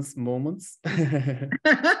silence moments.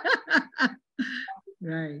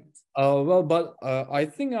 Right. Well, but I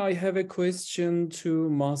think I have a question to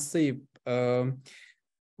Mahzaib.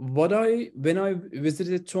 When I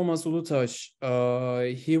visited Thomas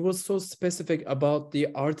Ulutaş, he was so specific about the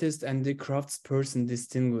artist and the craftsperson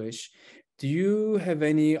distinguish. Do you have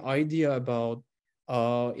any idea about,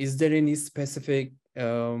 is there any specific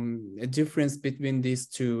difference between these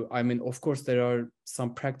two? I mean, of course, there are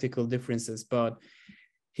some practical differences, but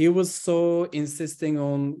he was so insisting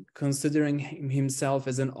on considering himself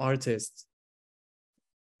as an artist.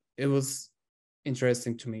 It was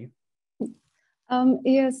interesting to me.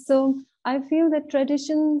 Yes, so I feel that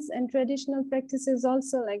traditions and traditional practices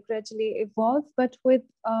also like gradually evolve, but with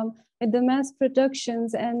the mass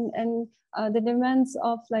productions and the demands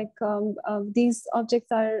of like these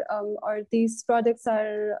objects are or these products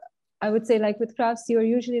are, I would say, like with crafts, you're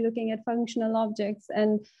usually looking at functional objects,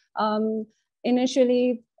 and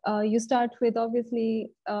initially you start with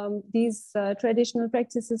obviously these traditional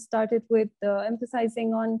practices started with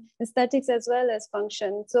emphasizing on aesthetics as well as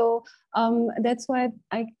function. So that's why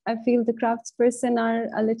I feel the craftsperson are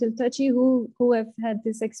a little touchy who have had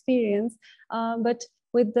this experience. But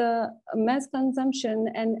with the mass consumption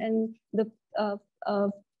and the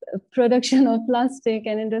production of plastic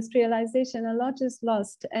and industrialization, a lot is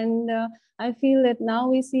lost. And I feel that now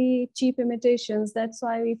we see cheap imitations. That's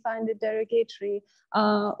why we find it derogatory.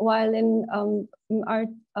 While in art,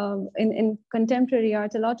 in contemporary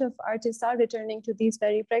art, a lot of artists are returning to these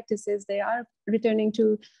very practices. They are returning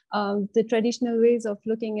to the traditional ways of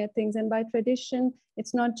looking at things. And by tradition,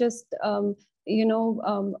 it's not just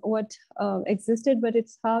what existed, but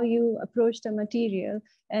it's how you approach the material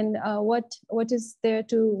and what is there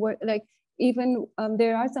to work. Like even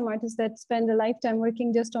there are some artists that spend a lifetime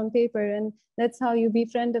working just on paper, and that's how you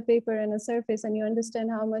befriend a paper and a surface, and you understand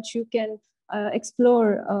how much you can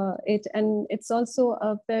explore it. And it's also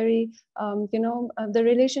a very the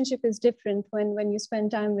relationship is different when you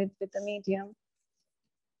spend time with the medium,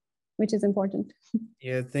 which is important.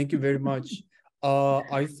 Yeah, thank you very much.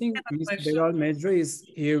 I think Ms. Beral Medra is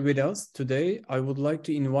here with us today. I would like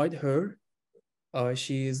to invite her.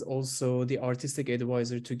 She is also the artistic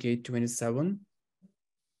advisor to Gate 27.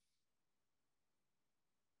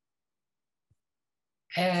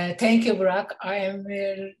 Thank you, Burak. I am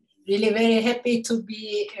really very happy to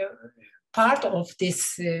be part of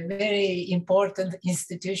this very important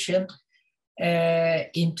institution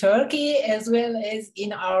in Turkey as well as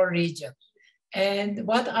in our region. And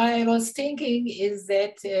what I was thinking is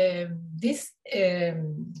that this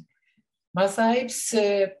Mahzaib's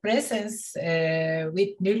presence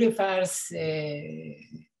with Niloufer's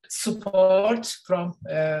support from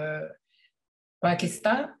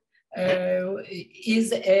Pakistan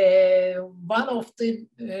is one of the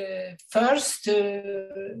first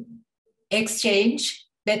exchange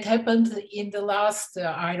that happened in the last,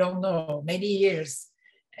 I don't know, many years.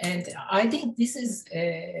 And I think this is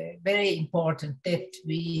very important, that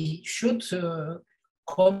we should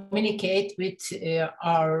communicate with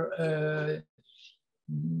our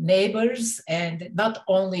neighbors, and not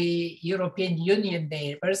only European Union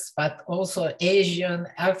neighbors, but also Asian,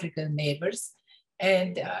 African neighbors.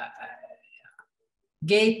 And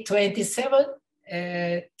Gate 27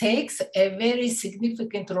 takes a very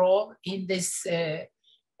significant role in this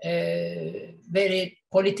very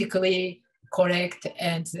politically correct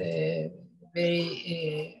and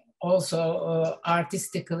very also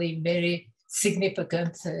artistically very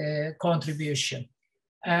significant contribution.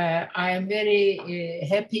 I am very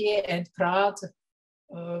happy and proud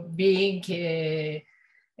of being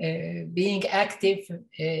active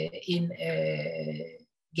in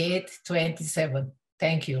Gate 27.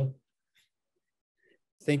 Thank you.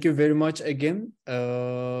 Thank you very much again.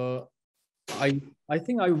 I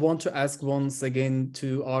think I want to ask once again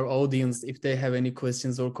to our audience if they have any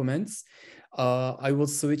questions or comments. I will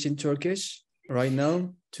switch in Turkish right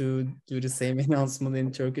now to do the same announcement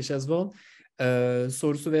in Turkish as well.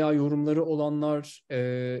 Sorusu veya yorumları olanlar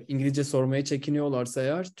İngilizce sormaya çekiniyorlarsa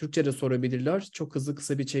eğer Türkçe de sorabilirler. Çok hızlı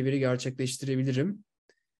kısa bir çeviri gerçekleştirebilirim.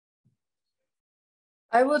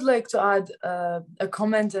 I would like to add a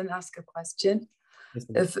comment and ask a question,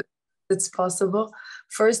 if it's possible.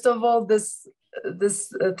 First of all,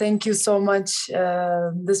 thank you so much.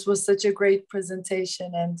 This was such a great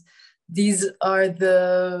presentation, and these are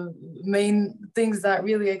the main things that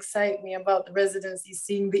really excite me about the residency,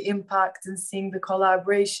 seeing the impact and seeing the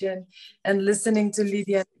collaboration and listening to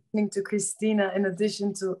Lydia, listening to Christina, in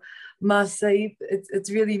addition to Mahzaib.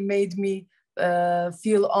 It's really made me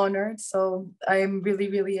feel honored. So I am really,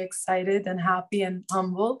 really excited and happy and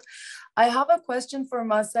humbled. I have a question for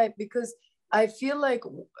Mahzaib, because I feel like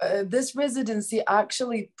this residency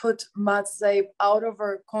actually put Mahzaib out of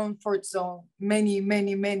her comfort zone many,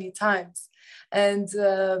 many, many times. And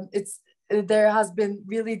there has been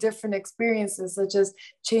really different experiences, such as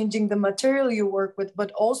changing the material you work with,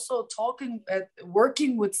 but also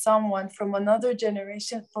working with someone from another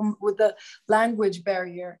generation with the language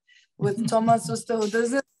barrier. With Thomas Usta, who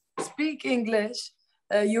doesn't speak English,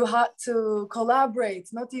 you had to collaborate,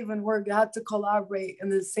 not even work, you had to collaborate in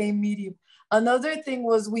the same medium. Another thing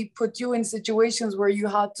was we put you in situations where you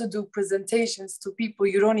had to do presentations to people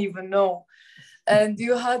you don't even know. And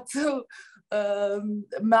you had to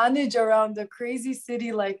manage around a crazy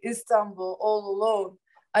city like Istanbul all alone.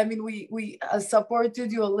 I mean, we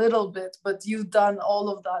supported you a little bit, but you've done all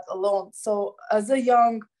of that alone. So as a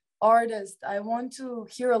young artist, I want to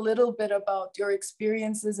hear a little bit about your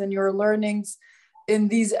experiences and your learnings in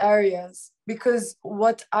these areas, because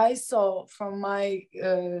what I saw from my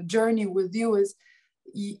journey with you is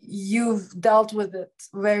you've dealt with it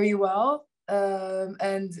very well,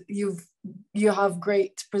 and you have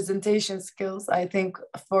great presentation skills. I think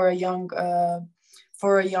for a young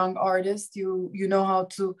artist, you know how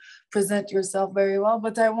to present yourself very well.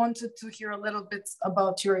 But I wanted to hear a little bit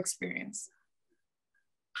about your experience.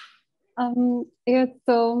 Yeah,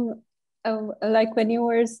 so like when you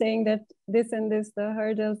were saying that this and this, the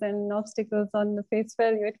hurdles and obstacles on the face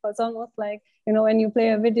value, it was almost like, you know, when you play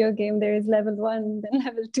a video game, there is level 1, then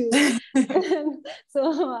level 2.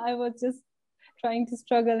 So I was just trying to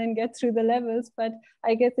struggle and get through the levels, but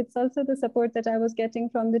I guess it's also the support that I was getting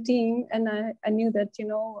from the team, and I knew that, you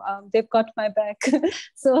know, they've got my back.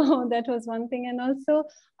 So that was one thing. And also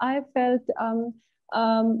I felt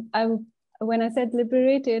when I said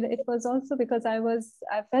liberated, it was also because I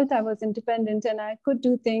felt I was independent and I could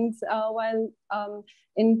do things while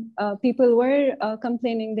people were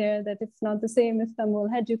complaining there that it's not the same Istanbul.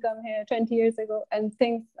 Had you come here 20 years ago, and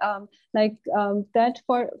things like that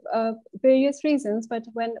for various reasons. But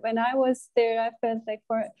when I was there, I felt like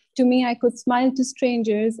to me, I could smile to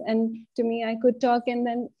strangers, and to me, I could talk. And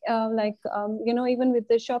then you know, even with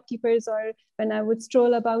the shopkeepers, or when I would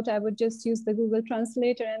stroll about, I would just use the Google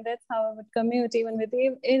Translator, and that's how I would commute, even with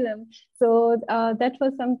Ilham. So that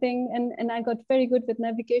was something, and I got very good with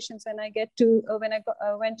navigations when I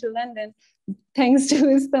went to London. Thanks to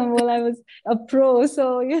Istanbul, I was a pro.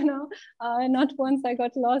 So, you know, not once I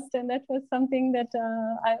got lost, and that was something that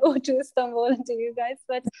I owe to Istanbul and to you guys.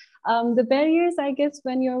 But the barriers, I guess,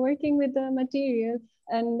 when you're working with the material,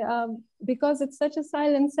 and because it's such a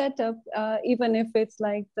silent setup, even if it's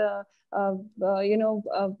like you know,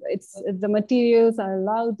 it's the materials are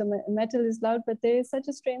loud, the metal is loud, but there is such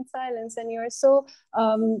a strange silence, and you're so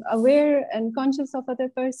aware and conscious of other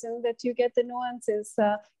person that you get the nuances.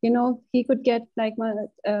 You know, he could get like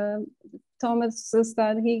Thomas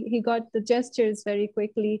Ustad, he got the gestures very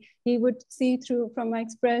quickly. He would see through from my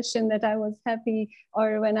expression that I was happy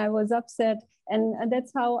or when I was upset. And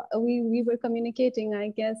that's how we were communicating, I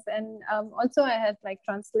guess. And also I had like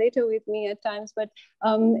translator with me at times, but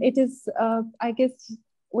it is, I guess,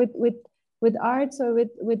 with arts or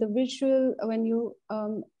with the visual, when you,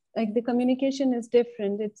 like the communication is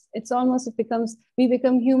different. It's almost, we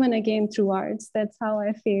become human again through arts. That's how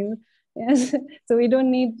I feel. Yes. So we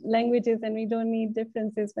don't need languages and we don't need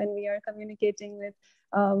differences when we are communicating with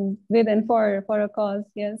and for a cause.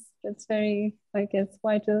 Yes, that's very, I guess,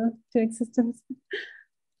 vital to existence.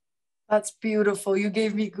 That's beautiful. You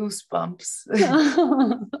gave me goosebumps.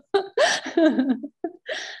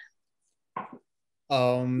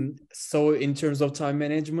 So in terms of time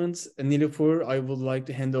management, Nilüfer, I would like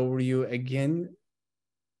to hand over you again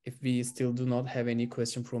if we still do not have any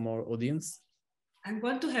question from our audience. I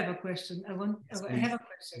want to have a question. I have a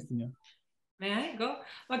question. Yeah. May I go?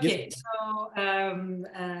 Okay, yes. So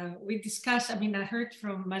we discussed, I mean, I heard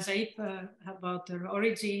from Mahzaib about her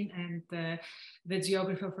origin and the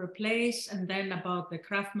geography of her place, and then about the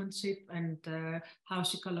craftsmanship and how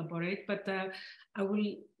she collaborates. But I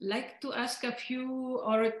would like to ask a few,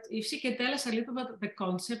 or if she can tell us a little about the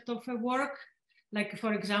concept of her work. Like,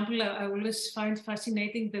 for example, I always find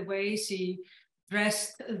fascinating the way she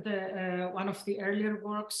dressed one of the earlier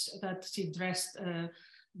works, that she dressed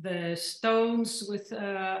the stones with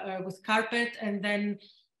carpet, and then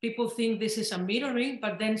people think this is a mirroring,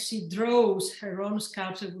 but then she draws her own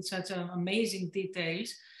sculpture with such amazing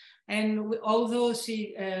details. And although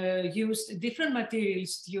she used different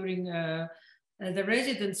materials during the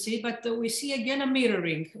residency, but we see again a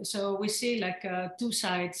mirroring. So we see like two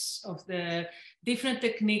sides of the different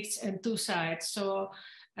techniques and two sides. So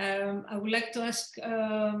I would like to ask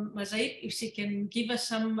Mahzaib if she can give us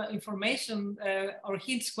some information or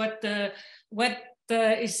hints what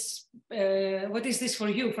is this for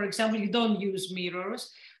you? For example, you don't use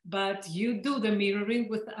mirrors, but you do the mirroring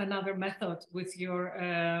with another method, with your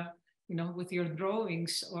with your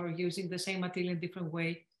drawings, or using the same material in a different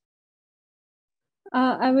way.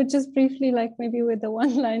 I would just briefly, like maybe with the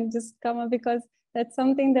one line, just come up, because that's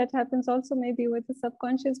something that happens also maybe with the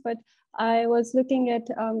subconscious. But I was looking at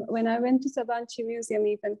when I went to Sanatçı Museum,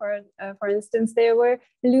 even for instance, there were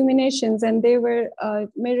illuminations and they were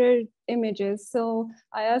mirrored images. So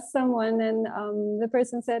I asked someone, and the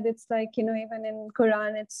person said it's like, you know, even in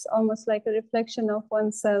Quran, it's almost like a reflection of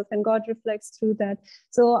oneself, and God reflects through that.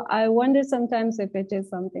 So I wonder sometimes if it is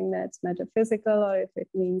something that's metaphysical or if it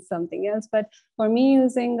means something else. But for me,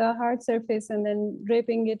 using a hard surface and then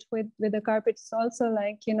draping it with a carpet is also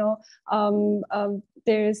like, you know,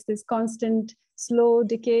 there is this constant slow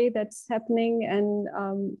decay that's happening, and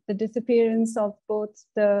the disappearance of both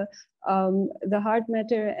the hard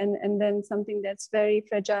matter and then something that's very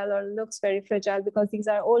fragile or looks very fragile, because these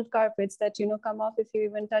are old carpets that, you know, come off if you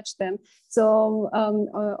even touch them. So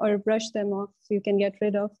or brush them off, so you can get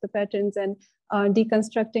rid of the patterns, and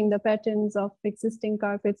deconstructing the patterns of existing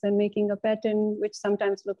carpets and making a pattern which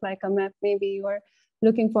sometimes look like a map. Maybe you are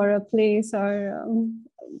looking for a place or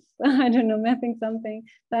I don't know, mapping something.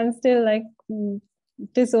 So I'm still like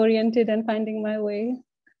disoriented and finding my way.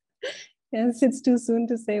 Yes, it's too soon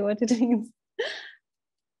to say what it means.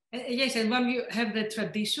 Yes, and when you have the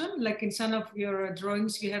tradition, like in some of your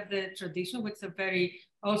drawings, you have the tradition with the very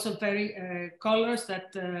colors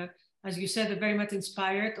that, as you said, are very much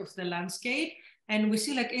inspired of the landscape. And we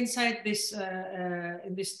see like inside this,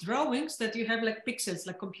 in these drawings that you have like pixels,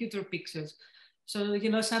 like computer pixels. So, you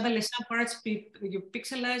know, suddenly some parts you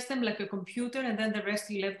pixelize them like a computer, and then the rest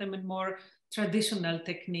you left them in more traditional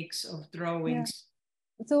techniques of drawings.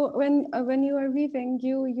 Yeah. So when you are weaving,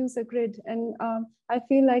 you use a grid, and I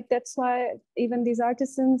feel like that's why even these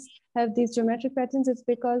artisans have these geometric patterns. It's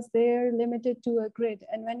because they're limited to a grid,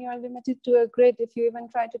 and when you are limited to a grid, if you even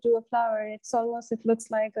try to do a flower, it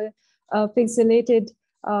looks like a pixelated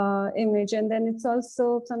image. And then it's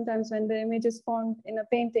also sometimes when the image is formed in a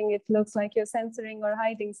painting, it looks like you're censoring or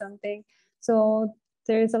hiding something. So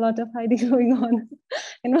there is a lot of hiding going on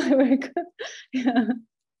in my work. Yeah.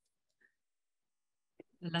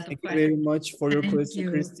 Thank you very much for your question,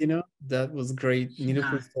 you. Christina. That was great.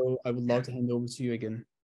 Niloufar, so I would love to hand over to you again.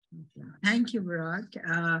 Thank you, Barak.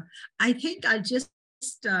 I think I'll just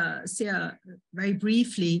say very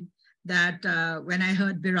briefly that when I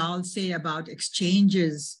heard Biral say about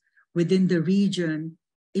exchanges within the region,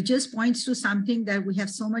 it just points to something that we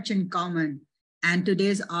have so much in common. And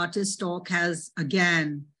today's artist talk has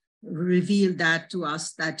again revealed that to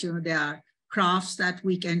us, that, you know, there are crafts that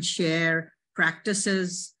we can share,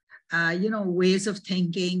 practices, you know, ways of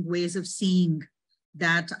thinking, ways of seeing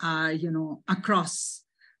that are, you know, across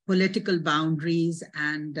political boundaries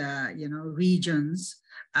and, you know, regions,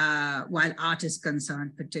 while art is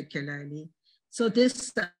concerned particularly. So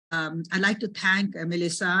this, I'd like to thank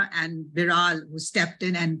Melissa and Biral, who stepped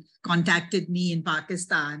in and contacted me in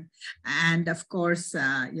Pakistan. And of course,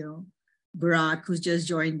 you know, Barak, who's just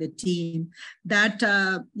joined the team, that,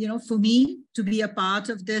 you know, for me to be a part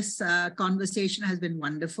of this conversation has been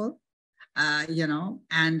wonderful, you know,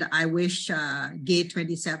 and I wish Gate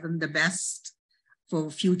 27 the best for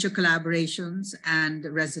future collaborations and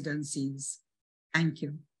residencies. Thank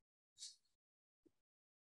you.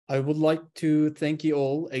 I would like to thank you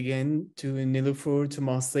all again, to Niloufar, to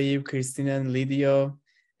Mahzaib, Christina and Lydia,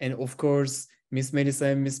 and of course, Miss Melissa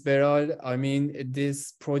and Miss Beral. I mean,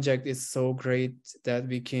 this project is so great that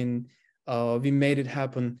we made it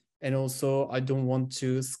happen. And also, I don't want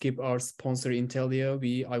to skip our sponsor,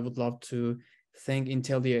 Intelia. I would love to thank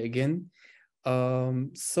Intelia again.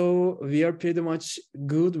 So we are pretty much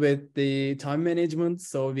good with the time management.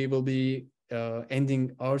 So we will be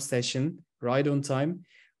ending our session right on time.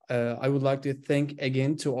 I would like to thank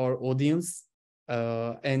again to our audience,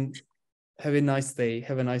 and have a nice day.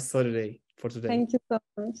 Have a nice Saturday for today. Thank you so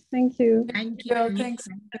much. Thank you. Thank you. Thanks.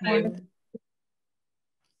 Thank you.